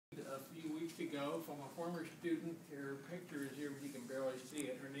weeks ago from a former student. Her picture is here, but you can barely see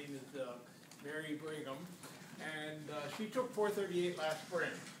it. Her name is Mary Brigham, and she took 438 last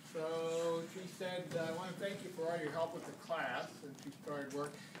spring. So she said, I want to thank you for all your help with the class, and she started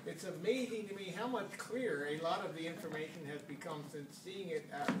work. It's amazing to me how much clearer a lot of the information has become since seeing it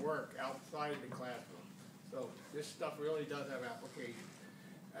at work outside the classroom. So this stuff really does have application.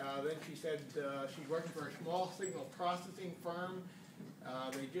 Then she said she's working for a small signal processing firm.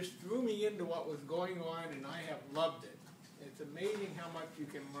 They just threw me into what was going on, and I have loved it. It's amazing how much you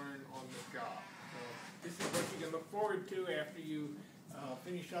can learn on the job. So this is what you can look forward to after you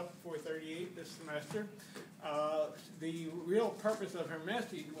finish up 438 this semester. The real purpose of her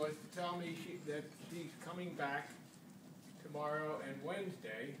message was to tell me that she's coming back tomorrow and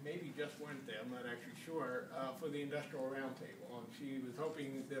Wednesday, maybe just Wednesday, I'm not actually sure, for the Industrial Roundtable. And she was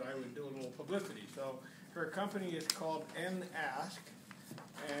hoping that I would do a little publicity. So her company is called NASK,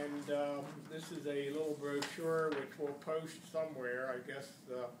 and this is a little brochure which we'll post somewhere, I guess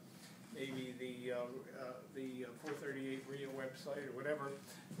maybe the 438 Rhea website or whatever.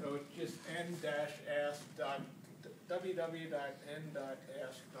 So it's just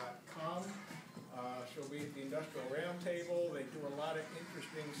www.n.ask.com. She'll be at the Industrial Roundtable. They do a lot of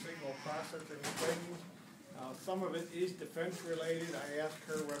interesting signal processing things. Some of it is defense related. I asked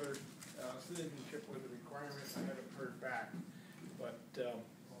her whether citizenship was a requirement. I haven't heard back. But in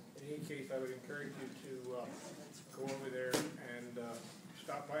any case, I would encourage you to go over there and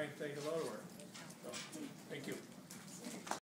stop by and say hello to her. So, thank you.